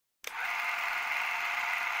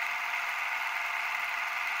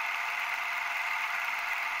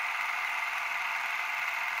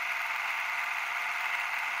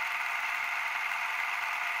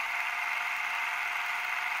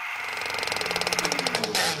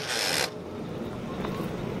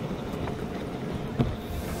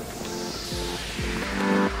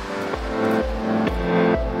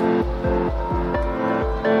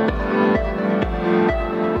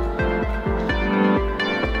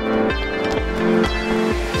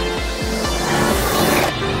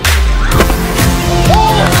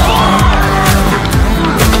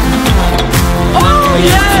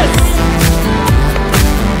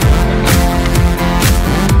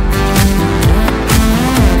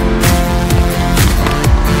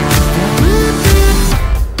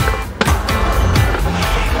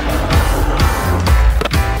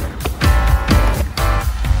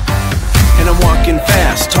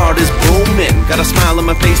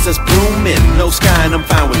face that's blooming. No sky and I'm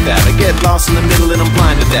fine with that. I get lost in the middle and I'm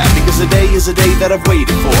blind to that, because the day is a day that I've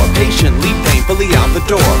waited for, patiently, painfully out the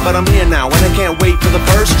door. But I'm here now and I can't wait for the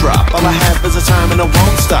first drop. All I have is a time and I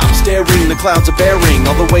won't stop staring. The clouds are bearing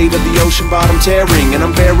all the weight of the ocean bottom tearing, and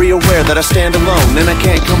I'm very aware that I stand alone and I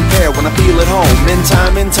can't compare when I feel at home. In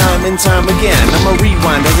time, in time, in time again, I'ma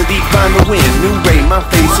rewind as I deep find the wind. New ray, my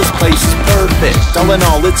face, this place is perfect. All in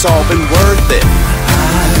all, it's all been worth it.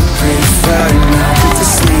 I prefer not to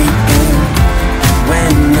sleep in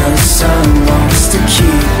when the sun wants to keep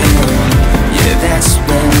in. Yeah, that's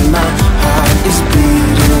when my heart is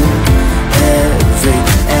beating. Every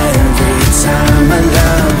time I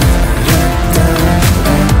love.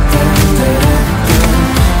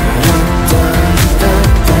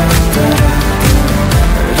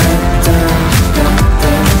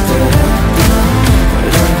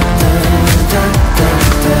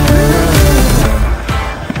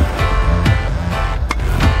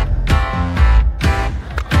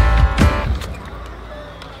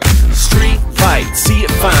 See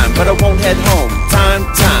it fine, but I won't head home.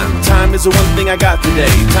 Time is the one thing I got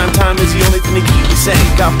today. Time is the only thing to keep me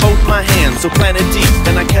sane. Got both my hands so planted deep,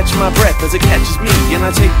 then I catch my breath as it catches me. And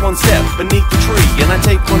I take one step beneath the tree, and I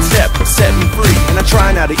take one step to set me free. And I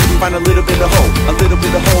try now to even find a little bit of hope, a little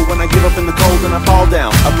bit of hope when I give up in the cold and I fall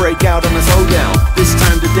down. I break out and I slow down. This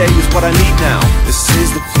time today is what I need now. This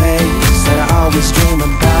is the place that I always dream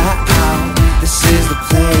about. This is the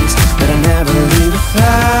place that I never leave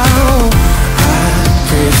without. I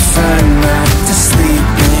prefer not to sleep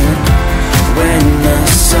in when the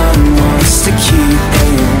sun wants to keep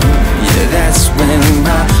in. Yeah, that's when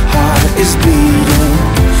my heart is beating.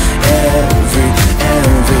 Every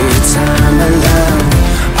time I love.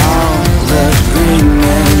 All the green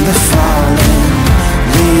and the falling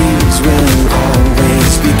leaves will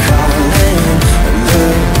always be calling.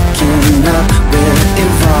 Looking up, we're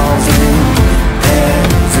evolving.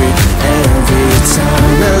 Every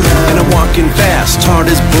time I love. And I'm walking fast, heart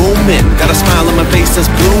is booming. Got a smile on my face that's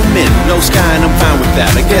blooming. No sky and I'm fine with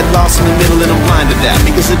that. I get lost in the middle and I'm blind to that,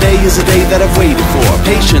 because the day is a day that I've waited for,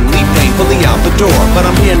 patiently, painfully out the door. But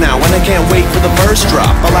I'm here now and I can't wait for the first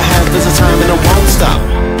drop. All I have is a time and I won't stop.